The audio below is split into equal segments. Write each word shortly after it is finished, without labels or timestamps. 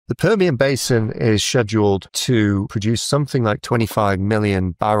The Permian Basin is scheduled to produce something like 25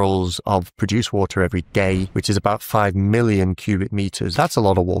 million barrels of produced water every day, which is about 5 million cubic meters. That's a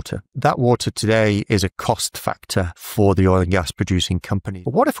lot of water. That water today is a cost factor for the oil and gas producing company.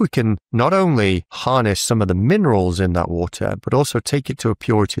 But what if we can not only harness some of the minerals in that water, but also take it to a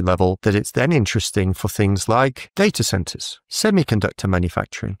purity level that it's then interesting for things like data centers, semiconductor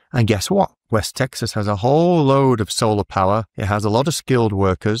manufacturing. And guess what? West Texas has a whole load of solar power. It has a lot of skilled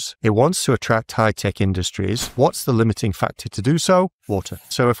workers. It wants to attract high-tech industries. What's the limiting factor to do so? Water.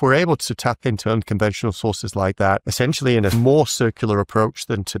 So if we're able to tap into unconventional sources like that, essentially in a more circular approach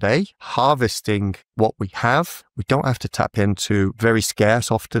than today, harvesting what we have, we don't have to tap into very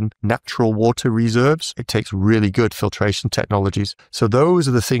scarce, often natural water reserves. It takes really good filtration technologies. So those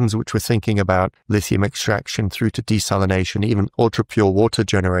are the things which we're thinking about: lithium extraction through to desalination, even ultra pure water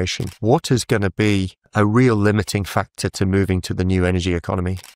generation. Water is going to be a real limiting factor to moving to the new energy economy.